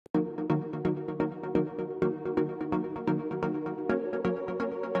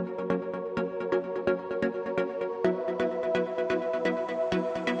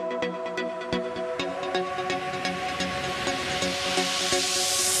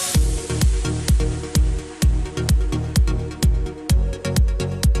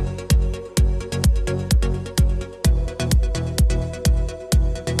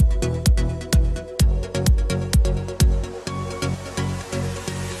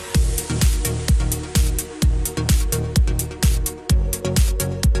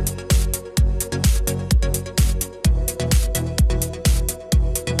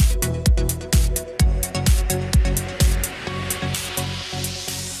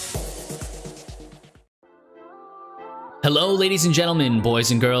Hello ladies and gentlemen,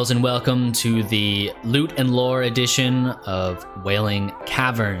 boys and girls, and welcome to the Loot and Lore edition of Wailing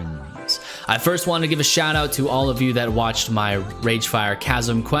Caverns. I first want to give a shout out to all of you that watched my Ragefire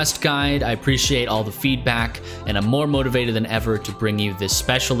Chasm quest guide. I appreciate all the feedback, and I'm more motivated than ever to bring you this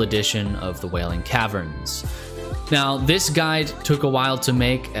special edition of the Wailing Caverns. Now, this guide took a while to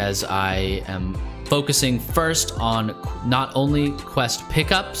make, as I am focusing first on not only quest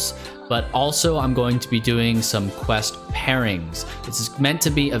pickups, but also I'm going to be doing some quest pairings. This is meant to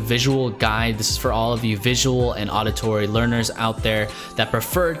be a visual guide. This is for all of you visual and auditory learners out there that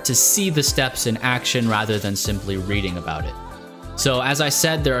prefer to see the steps in action rather than simply reading about it. So as I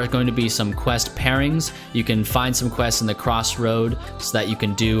said, there are going to be some quest pairings. You can find some quests in the crossroad so that you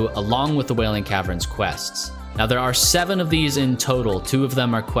can do along with the Wailing Caverns quests. Now there are 7 of these in total. 2 of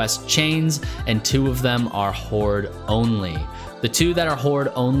them are quest chains and 2 of them are horde only. The 2 that are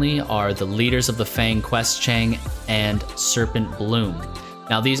horde only are the Leaders of the Fang quest chain and Serpent Bloom.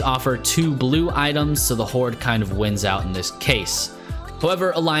 Now these offer 2 blue items, so the horde kind of wins out in this case.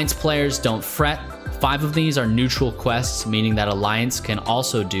 However, Alliance players don't fret. 5 of these are neutral quests, meaning that Alliance can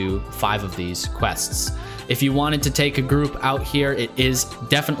also do 5 of these quests. If you wanted to take a group out here, it is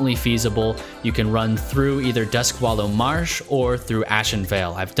definitely feasible. You can run through either Duskwallow Marsh or through Ashen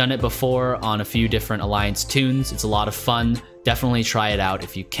Vale. I've done it before on a few different Alliance tunes. It's a lot of fun. Definitely try it out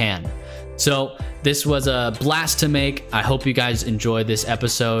if you can. So this was a blast to make. I hope you guys enjoyed this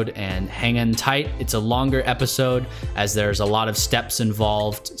episode and hang in tight. It's a longer episode as there's a lot of steps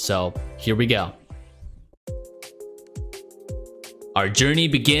involved. So here we go. Our journey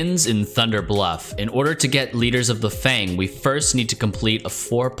begins in Thunder Bluff. In order to get Leaders of the Fang, we first need to complete a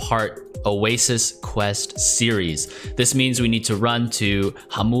 4-part Oasis quest series. This means we need to run to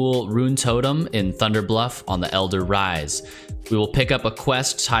Hamul Rune Totem in Thunder Bluff on the Elder Rise. We will pick up a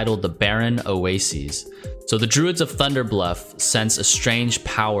quest titled the Barren Oases. So the Druids of Thunder Bluff sense a strange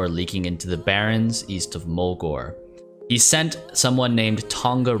power leaking into the Barrens east of Mulgore. He sent someone named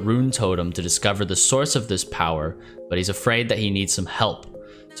Tonga Rune Totem to discover the source of this power, but he's afraid that he needs some help.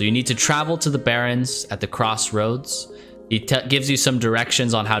 So you need to travel to the Barrens at the crossroads. He gives you some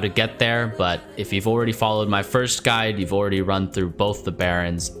directions on how to get there, but if you've already followed my first guide, you've already run through both the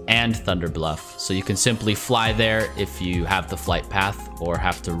Barrens and Thunder Bluff. So you can simply fly there if you have the flight path or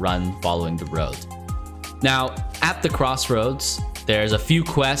have to run following the road. Now, at the crossroads, there's a few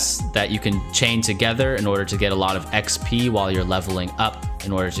quests that you can chain together in order to get a lot of XP while you're leveling up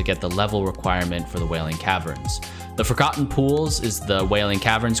in order to get the level requirement for the Wailing Caverns. The Forgotten Pools is the Wailing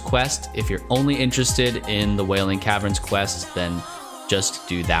Caverns quest. If you're only interested in the Wailing Caverns quest, then just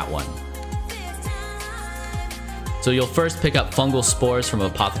do that one. So you'll first pick up fungal spores from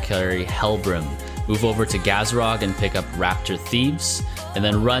Apothecary Hellbrim. Move over to Gazrog and pick up Raptor Thieves, and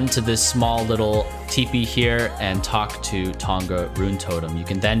then run to this small little teepee here and talk to Tonga Rune Totem. You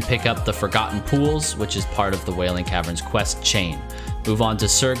can then pick up the Forgotten Pools, which is part of the Wailing Caverns quest chain. Move on to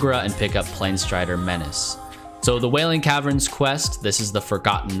Surgra and pick up Planestrider Menace. So the Wailing Caverns quest, this is the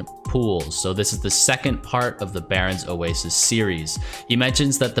Forgotten Pools. So this is the second part of the Barrens Oasis series. He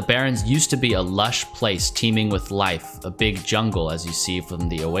mentions that the Barrens used to be a lush place teeming with life, a big jungle as you see from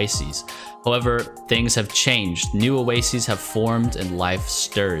the oases. However, things have changed. New oases have formed and life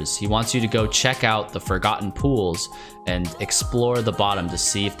stirs. He wants you to go check out the Forgotten Pools and explore the bottom to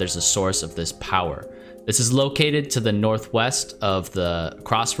see if there's a source of this power. This is located to the northwest of the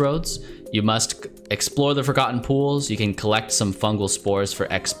crossroads. You must explore the Forgotten Pools. You can collect some fungal spores for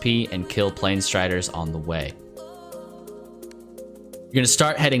XP and kill Planestriders on the way. You're going to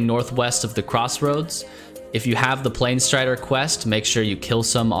start heading northwest of the crossroads. If you have the Planestrider quest, make sure you kill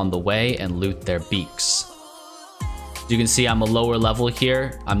some on the way and loot their beaks. As you can see, I'm a lower level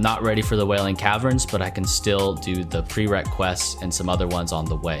here. I'm not ready for the Wailing Caverns, but I can still do the prereq quests and some other ones on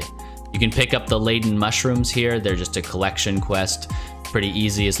the way. You can pick up the Laden Mushrooms here. They're just a collection quest. Pretty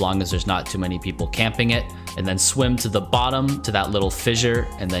easy as long as there's not too many people camping it. And then swim to the bottom to that little fissure,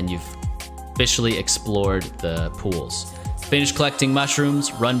 and then you've officially explored the pools. Finish collecting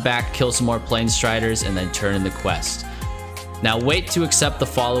mushrooms, run back, kill some more Planestriders, and then turn in the quest. Now wait to accept the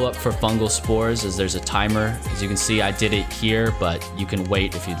follow-up for fungal spores, as there's a timer. As you can see, I did it here, but you can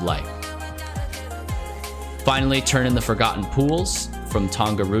wait if you'd like. Finally, turn in the Forgotten Pools from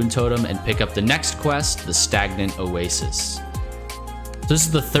Tonga Rune Totem and pick up the next quest, the Stagnant Oasis. This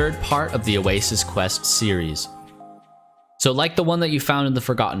is the third part of the Oasis quest series. So like the one that you found in the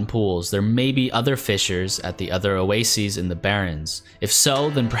Forgotten Pools, there may be other fissures at the other oases in the Barrens. If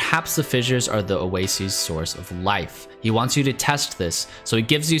so, then perhaps the fissures are the oases' source of life. He wants you to test this, so he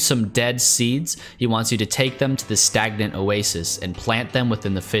gives you some dead seeds. He wants you to take them to the stagnant oasis and plant them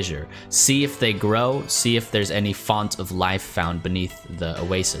within the fissure. See if they grow, see if there's any font of life found beneath the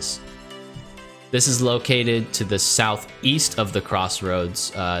oasis. This is located to the southeast of the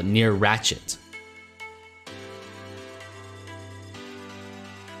crossroads, near Ratchet.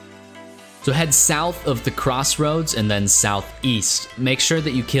 So head south of the crossroads and then southeast. Make sure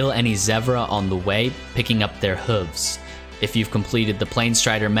that you kill any zebra on the way, picking up their hooves. If you've completed the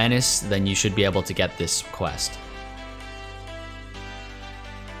Planestrider Menace, then you should be able to get this quest.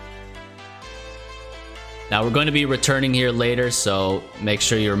 Now we're going to be returning here later, so make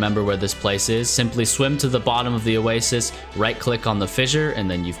sure you remember where this place is. Simply swim to the bottom of the oasis, right-click on the fissure, and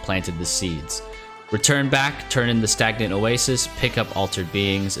then you've planted the seeds. Return back, turn in the stagnant oasis, pick up altered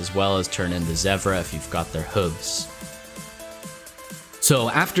beings, as well as turn in the zebra if you've got their hooves. So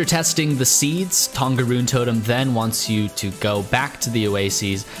after testing the seeds, Tongaroon Totem then wants you to go back to the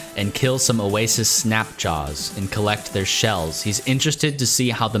oases and kill some oasis snapjaws and collect their shells. He's interested to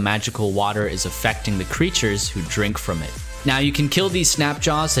see how the magical water is affecting the creatures who drink from it. Now you can kill these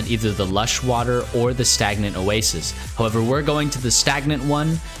snapjaws at either the lush water or the stagnant oasis. However, we're going to the stagnant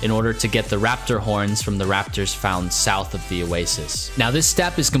one in order to get the raptor horns from the raptors found south of the oasis. Now this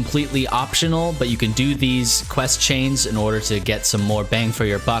step is completely optional, but you can do these quest chains in order to get some more bang for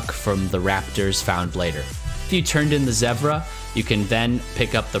your buck from the raptors found later. If you turned in the zebra, you can then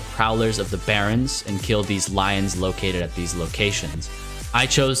pick up the prowlers of the Barrens and kill these lions located at these locations. I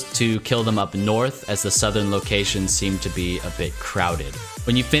chose to kill them up north as the southern locations seem to be a bit crowded.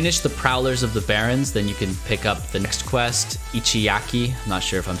 When you finish the Prowlers of the Barrens, then you can pick up the next quest, Ichiyaki. I'm not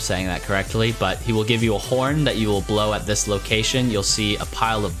sure if I'm saying that correctly, but he will give you a horn that you will blow at this location. You'll see a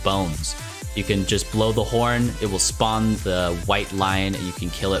pile of bones. You can just blow the horn, it will spawn the white lion, and you can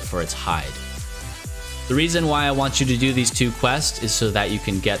kill it for its hide. The reason why I want you to do these two quests is so that you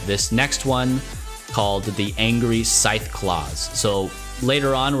can get this next one called the Angry Scythe Claws. So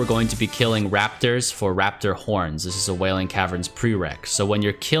later on, we're going to be killing raptors for raptor horns. This is a Wailing Caverns prereq. So when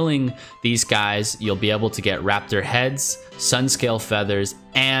you're killing these guys, you'll be able to get raptor heads, sunscale feathers,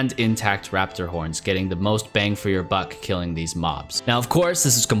 and intact raptor horns, getting the most bang for your buck killing these mobs. Now, of course,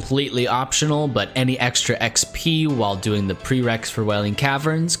 this is completely optional, but any extra XP while doing the prereqs for Wailing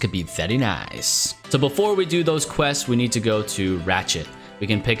Caverns could be very nice. So before we do those quests, we need to go to Ratchet. We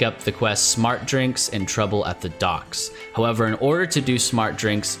can pick up the quest Smart Drinks and Trouble at the Docks. However, in order to do Smart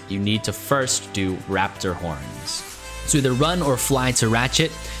Drinks, you need to first do Raptor Horns. So either run or fly to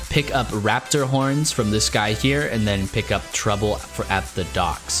Ratchet, pick up Raptor Horns from this guy here, and then pick up Trouble at the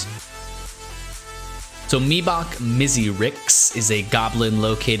Docks. So Mibok Mizirix is a goblin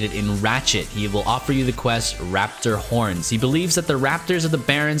located in Ratchet. He will offer you the quest Raptor Horns. He believes that the raptors of the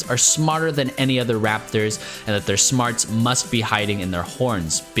Barrens are smarter than any other raptors and that their smarts must be hiding in their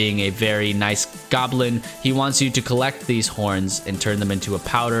horns. Being a very nice goblin, he wants you to collect these horns and turn them into a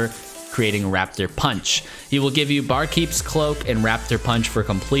powder, creating Raptor Punch. He will give you Barkeep's Cloak and Raptor Punch for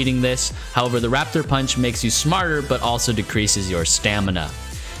completing this. However, the Raptor Punch makes you smarter but also decreases your stamina.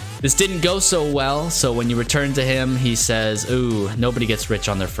 This didn't go so well, so when you return to him, he says, ooh, nobody gets rich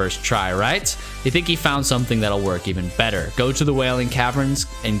on their first try, right? You think he found something that'll work even better. Go to the Wailing Caverns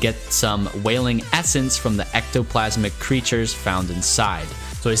and get some Wailing Essence from the ectoplasmic creatures found inside.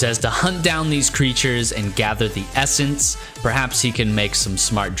 So he says to hunt down these creatures and gather the essence. Perhaps he can make some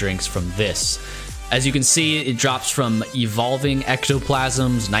smart drinks from this. As you can see, it drops from evolving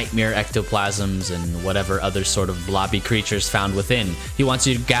ectoplasms, nightmare ectoplasms, and whatever other sort of blobby creatures found within. He wants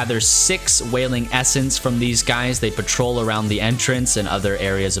you to gather 6 Wailing Essence from these guys. They patrol around the entrance and other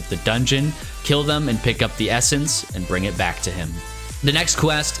areas of the dungeon. Kill them and pick up the essence and bring it back to him. The next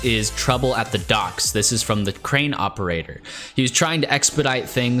quest is Trouble at the Docks. This is from the crane operator. He was trying to expedite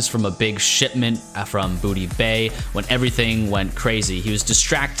things from a big shipment from Booty Bay when everything went crazy. He was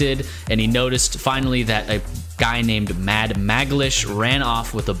distracted and he noticed finally that a guy named Mad Maglish ran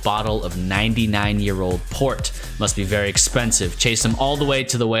off with a bottle of 99-year-old port. Must be very expensive. Chase him all the way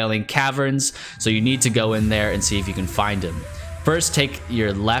to the Wailing Caverns, so you need to go in there and see if you can find him. First, take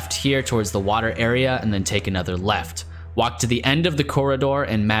your left here towards the water area and then take another left. Walk to the end of the corridor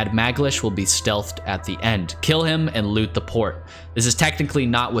and Mad Maglish will be stealthed at the end. Kill him and loot the port. This is technically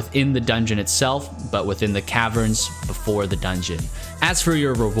not within the dungeon itself, but within the caverns before the dungeon. As for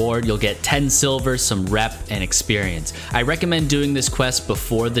your reward, you'll get 10 silver, some rep, and experience. I recommend doing this quest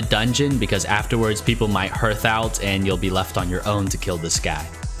before the dungeon because afterwards people might hearth out and you'll be left on your own to kill this guy.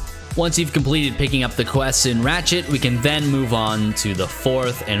 Once you've completed picking up the quests in Ratchet, we can then move on to the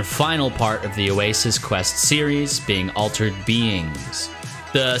fourth and final part of the Oasis quest series, being Altered Beings.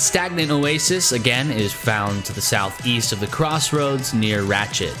 The stagnant oasis, again, is found to the southeast of the crossroads near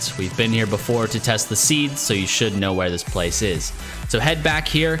Ratchet. We've been here before to test the seeds, so you should know where this place is. So head back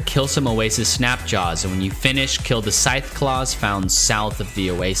here, kill some oasis snapjaws, and when you finish, kill the scythe claws found south of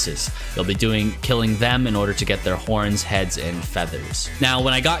the oasis. You'll be killing them in order to get their horns, heads, and feathers. Now,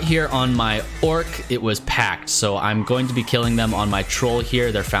 when I got here on my orc, it was packed, so I'm going to be killing them on my troll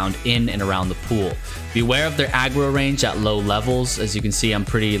here. They're found in and around the pool. Beware of their aggro range at low levels. As you can see, I'm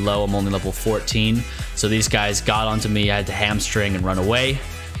pretty low. I'm only level 14. So these guys got onto me. I had to hamstring and run away.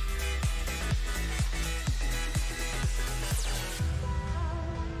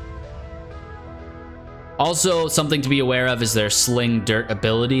 Also, something to be aware of is their Sling Dirt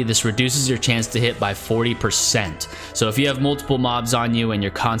ability. This reduces your chance to hit by 40%. So if you have multiple mobs on you and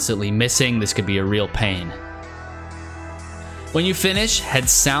you're constantly missing, this could be a real pain. When you finish, head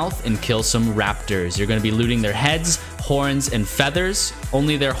south and kill some raptors. You're going to be looting their heads, horns, and feathers.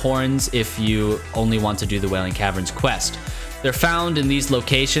 Only their horns if you only want to do the Wailing Caverns quest. They're found in these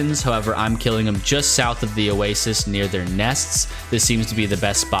locations, however, I'm killing them just south of the oasis near their nests. This seems to be the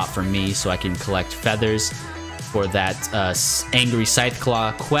best spot for me, so I can collect feathers for that Angry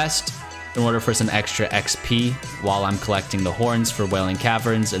Scytheclaw quest in order for some extra XP while I'm collecting the horns for Wailing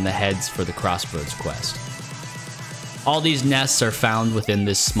Caverns and the heads for the Crossroads quest. All these nests are found within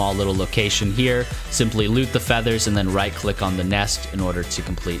this small little location here. Simply loot the feathers and then right click on the nest in order to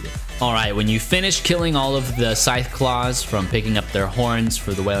complete it. Alright, when you finish killing all of the scythe claws from picking up their horns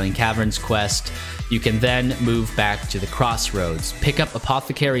for the Wailing Caverns quest, you can then move back to the Crossroads. Pick up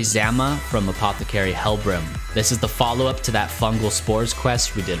Apothecary Zama from Apothecary Helbrim. This is the follow-up to that Fungal Spores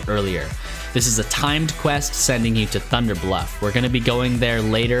quest we did earlier. This is a timed quest sending you to Thunder Bluff. We're going to be going there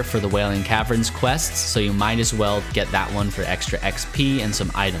later for the Wailing Caverns quests, so you might as well get that one for extra XP and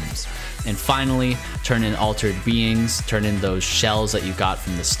some items. And finally, turn in Altered Beings, turn in those shells that you got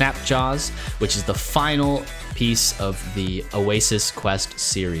from the Snapjaws, which is the final piece of the Oasis quest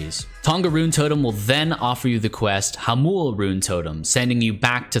series. Tonga Rune Totem will then offer you the quest Hamul Rune Totem, sending you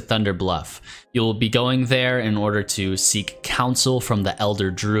back to Thunder Bluff. You'll be going there in order to seek counsel from the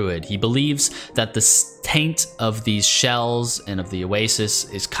Elder Druid. He believes that the taint of these shells and of the Oasis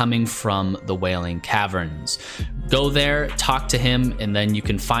is coming from the Wailing Caverns. Go there, talk to him, and then you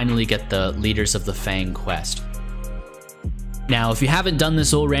can finally get the Leaders of the Fang quest. Now, if you haven't done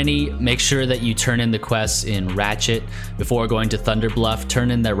this already, make sure that you turn in the quests in Ratchet. Before going to Thunder Bluff,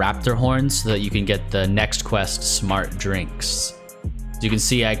 turn in the Raptor Horns so that you can get the next quest, Smart Drinks. As you can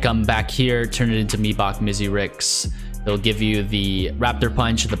see, I come back here, turn it into Meebok Mizirix. It'll give you the Raptor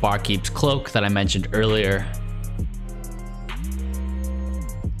Punch and the Barkeep's Cloak that I mentioned earlier.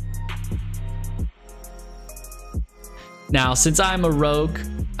 Now, since I'm a rogue,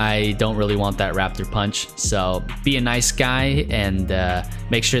 I don't really want that Raptor Punch, so be a nice guy and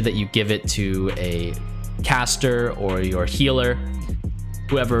make sure that you give it to a caster or your healer.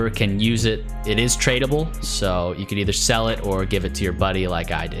 Whoever can use it, it is tradable, so you could either sell it or give it to your buddy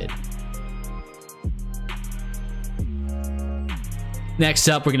like I did. Next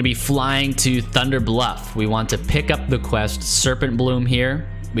up, we're going to be flying to Thunder Bluff. We want to pick up the quest Serpent Bloom here.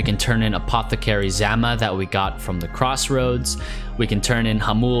 We can turn in Apothecary Zama that we got from the Crossroads. We can turn in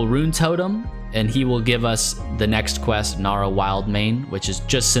Hamul Rune Totem, and he will give us the next quest, Nara Wildmane, which is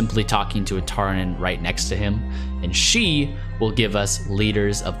just simply talking to a Taranin right next to him. And she will give us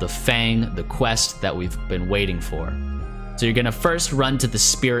Leaders of the Fang, the quest that we've been waiting for. So you're going to first run to the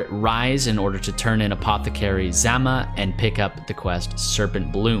Spirit Rise in order to turn in Apothecary Zama and pick up the quest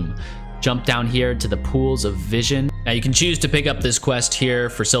Serpent Bloom. Jump down here to the Pools of Vision. Now you can choose to pick up this quest here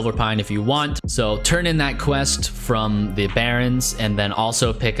for Silverpine if you want. So turn in that quest from the Barrens and then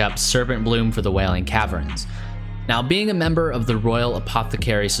also pick up Serpent Bloom for the Wailing Caverns. Now, being a member of the Royal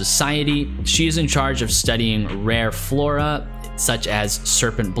Apothecary Society, she is in charge of studying rare flora, such as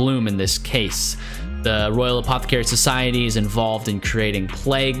Serpent Bloom in this case. The Royal Apothecary Society is involved in creating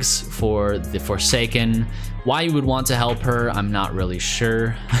plagues for the Forsaken. Why you would want to help her, I'm not really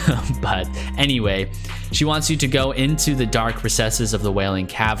sure. But anyway, she wants you to go into the dark recesses of the Wailing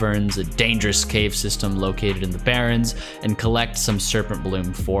Caverns, a dangerous cave system located in the Barrens, and collect some Serpent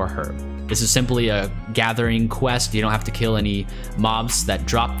Bloom for her. This is simply a gathering quest. You don't have to kill any mobs that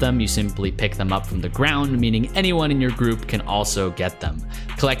drop them. You simply pick them up from the ground, meaning anyone in your group can also get them.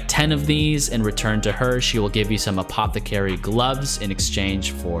 Collect 10 of these and return to her. She will give you some apothecary gloves in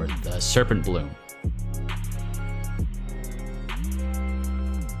exchange for the Serpent Bloom.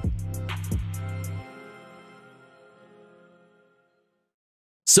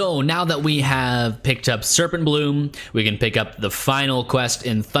 So now that we have picked up Serpent Bloom, we can pick up the final quest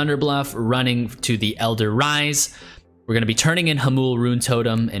in Thunderbluff, running to the Elder Rise. We're going to be turning in Hamul Rune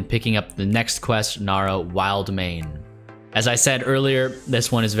Totem and picking up the next quest, Nara Wildmane. As I said earlier,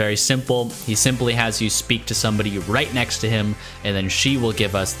 this one is very simple. He simply has you speak to somebody right next to him, and then she will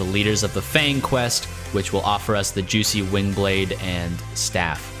give us the Leaders of the Fang quest, which will offer us the juicy Wingblade and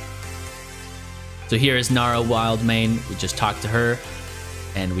Staff. So here is Nara Wildmane. We just talked to her,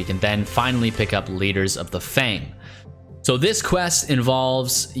 and we can then finally pick up Leaders of the Fang. So this quest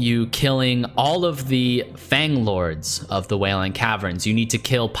involves you killing all of the Fang Lords of the Wailing Caverns. You need to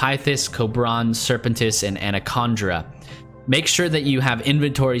kill Pythis, Cobran, Serpentis, and Anacondra. Make sure that you have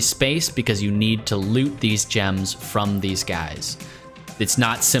inventory space because you need to loot these gems from these guys. It's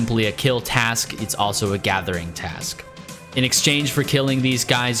not simply a kill task, it's also a gathering task. In exchange for killing these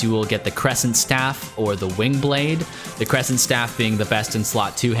guys, you will get the Crescent Staff or the Wingblade. The Crescent Staff being the best in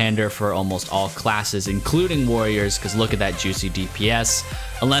slot two-hander for almost all classes, including warriors, because look at that juicy DPS.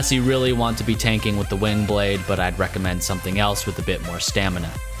 Unless you really want to be tanking with the Wingblade, but I'd recommend something else with a bit more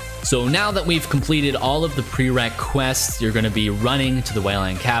stamina. So now that we've completed all of the prereq quests, you're going to be running to the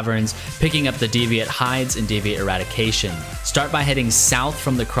Wailing Caverns, picking up the Deviate Hides and Deviate Eradication. Start by heading south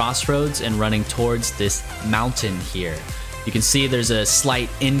from the crossroads and running towards this mountain here. You can see there's a slight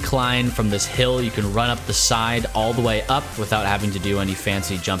incline from this hill. You can run up the side all the way up without having to do any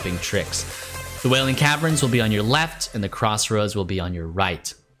fancy jumping tricks. The Wailing Caverns will be on your left and the crossroads will be on your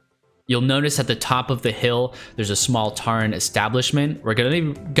right. You'll notice at the top of the hill, there's a small Tauren establishment. We're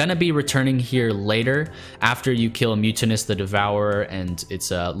gonna be returning here later after you kill Mutinous the Devourer, and it's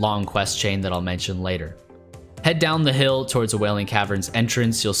a long quest chain that I'll mention later. Head down the hill towards the Wailing Caverns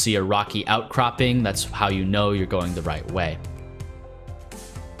entrance. You'll see a rocky outcropping. That's how you know you're going the right way.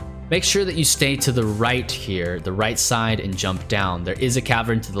 Make sure that you stay to the right here, the right side, and jump down. There is a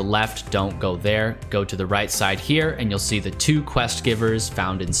cavern to the left. Don't go there. Go to the right side here, and you'll see the 2 quest givers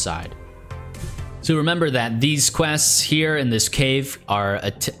found inside. So remember that these quests here in this cave are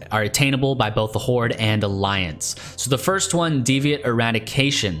attainable by both the Horde and Alliance. So the first one, Deviate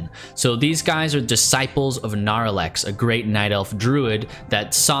Eradication. So these guys are disciples of Narlex, a great Night Elf druid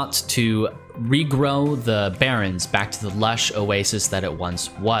that sought to regrow the Barrens back to the lush oasis that it once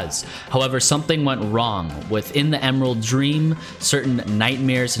was. However, something went wrong. Within the Emerald Dream, certain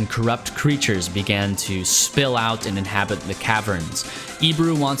nightmares and corrupt creatures began to spill out and inhabit the caverns.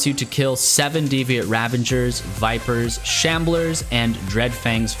 Ebru wants you to kill 7 Deviate Ravengers, Vipers, Shamblers, and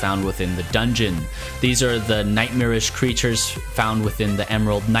Dreadfangs found within the dungeon. These are the nightmarish creatures found within the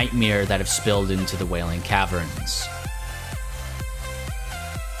Emerald Nightmare that have spilled into the Wailing Caverns.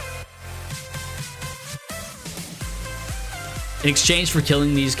 In exchange for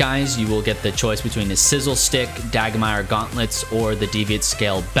killing these guys, you will get the choice between a Sizzle Stick, Dagmire Gauntlets, or the Deviate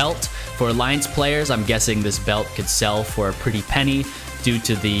Scale Belt. For Alliance players, I'm guessing this belt could sell for a pretty penny due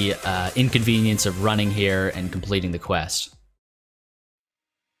to the inconvenience of running here and completing the quest.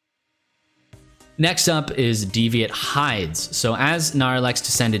 Next up is Deviate Hides. So as Narlex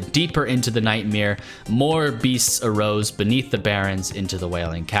descended deeper into the Nightmare, more beasts arose beneath the Barrens into the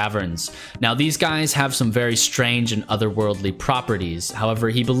Wailing Caverns. Now these guys have some very strange and otherworldly properties. However,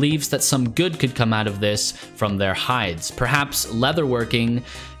 he believes that some good could come out of this from their hides. Perhaps leatherworking,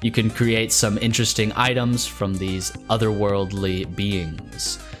 you can create some interesting items from these otherworldly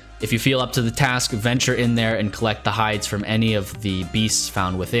beings. If you feel up to the task, venture in there and collect the hides from any of the beasts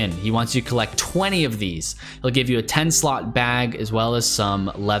found within. He wants you to collect 20 of these. He'll give you a 10-slot bag as well as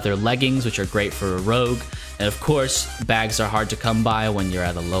some leather leggings, which are great for a rogue. And of course, bags are hard to come by when you're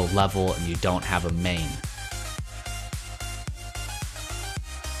at a low level and you don't have a main.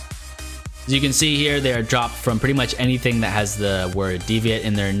 As you can see here, they are dropped from pretty much anything that has the word Deviate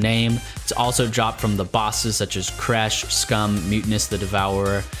in their name. It's also dropped from the bosses such as Kresh, Scum, Mutinous the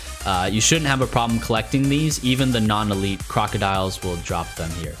Devourer. You shouldn't have a problem collecting these. Even the non-elite crocodiles will drop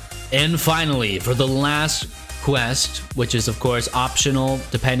them here. And finally, for the last quest, which is of course optional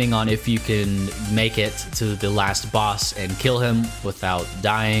depending on if you can make it to the last boss and kill him without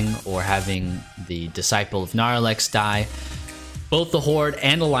dying or having the Disciple of Narlex die. Both the Horde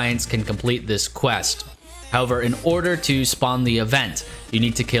and Alliance can complete this quest. However, in order to spawn the event, you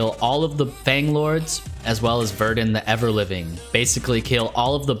need to kill all of the Fang Lords as well as Verdun the Everliving. Basically kill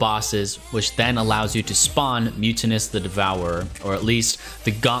all of the bosses, which then allows you to spawn Mutinous the Devourer, or at least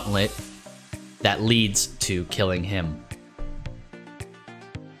the gauntlet that leads to killing him.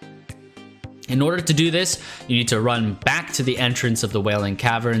 In order to do this, you need to run back to the entrance of the Wailing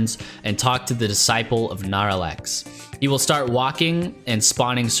Caverns and talk to the disciple of Naralex. He will start walking and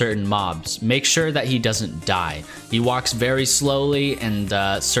spawning certain mobs. Make sure that he doesn't die. He walks very slowly, and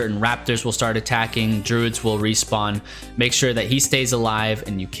certain raptors will start attacking, druids will respawn. Make sure that he stays alive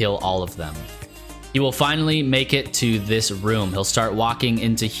and you kill all of them. He will finally make it to this room. He'll start walking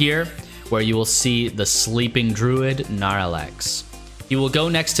into here, where you will see the sleeping druid Naralex. You will go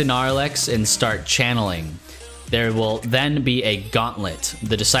next to Naralex and start channeling. There will then be a gauntlet.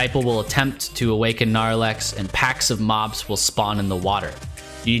 The disciple will attempt to awaken Naralex, and packs of mobs will spawn in the water.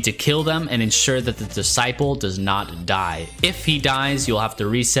 You need to kill them and ensure that the disciple does not die. If he dies, you'll have to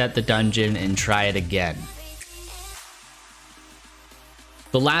reset the dungeon and try it again.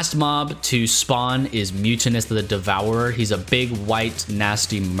 The last mob to spawn is Mutinous the Devourer. He's a big, white,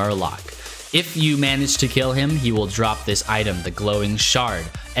 nasty murloc. If you manage to kill him, he will drop this item, the glowing shard.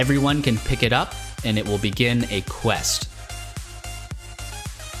 Everyone can pick it up, and it will begin a quest.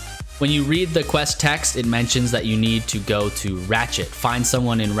 When you read the quest text, it mentions that you need to go to Ratchet. Find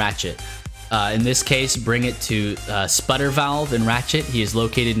someone in Ratchet. In this case, bring it to Sputter Valve in Ratchet. He is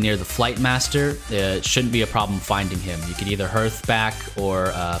located near the Flight Master. It shouldn't be a problem finding him. You can either hearth back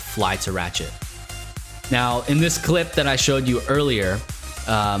or fly to Ratchet. Now, in this clip that I showed you earlier,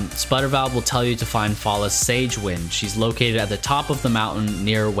 Sputter Valve will tell you to find Fallus Sagewind. She's located at the top of the mountain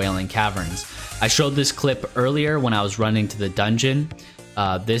near Wailing Caverns. I showed this clip earlier when I was running to the dungeon.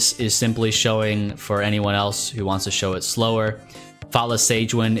 This is simply showing for anyone else who wants to show it slower. Fallus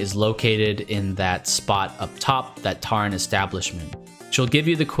Sagewind is located in that spot up top, that Tarn establishment. She'll give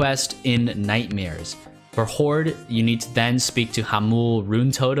you the quest in Nightmares. For Horde, you need to then speak to Hamul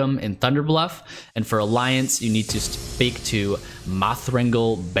Rune Totem in Thunderbluff, and for Alliance, you need to speak to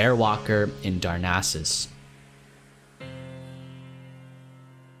Mathringle Bearwalker in Darnassus.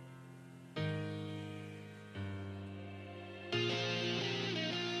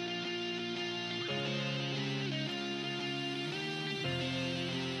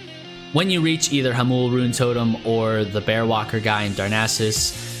 When you reach either Hamul Rune Totem or the Bearwalker guy in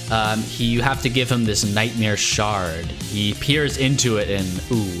Darnassus, you have to give him this Nightmare Shard. He peers into it and,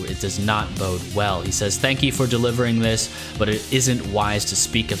 ooh, it does not bode well. He says, "Thank you for delivering this, but it isn't wise to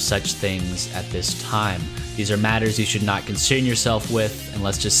speak of such things at this time. These are matters you should not concern yourself with, and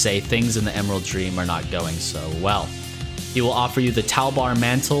let's just say things in the Emerald Dream are not going so well." He will offer you the Talbar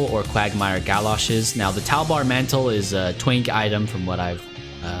Mantle or Quagmire Galoshes. Now, the Talbar Mantle is a twink item from what I've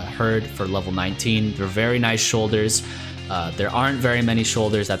heard for level 19. They're very nice shoulders. There aren't very many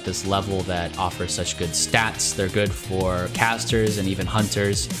shoulders at this level that offer such good stats. They're good for casters and even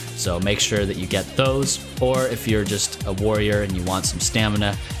hunters, so make sure that you get those. Or if you're just a warrior and you want some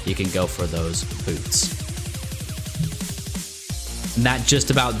stamina, you can go for those boots. And that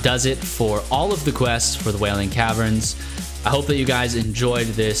just about does it for all of the quests for the Wailing Caverns. I hope that you guys enjoyed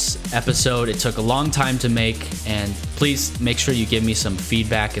this episode. It took a long time to make, and please make sure you give me some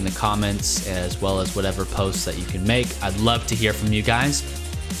feedback in the comments as well as whatever posts that you can make. I'd love to hear from you guys.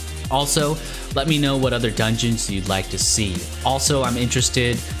 Also, let me know what other dungeons you'd like to see. Also, I'm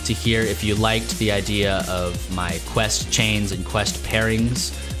interested to hear if you liked the idea of my quest chains and quest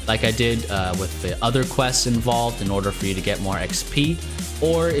pairings like I did with the other quests involved in order for you to get more XP.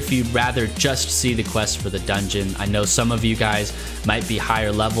 Or if you'd rather just see the quest for the dungeon. I know some of you guys might be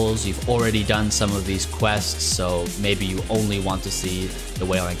higher levels, you've already done some of these quests, so maybe you only want to see the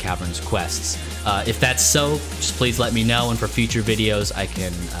Wailing Caverns quests. If that's so, just please let me know, and for future videos I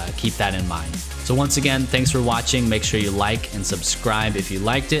can keep that in mind. So once again, thanks for watching. Make sure you like and subscribe if you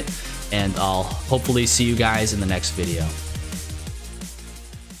liked it, and I'll hopefully see you guys in the next video.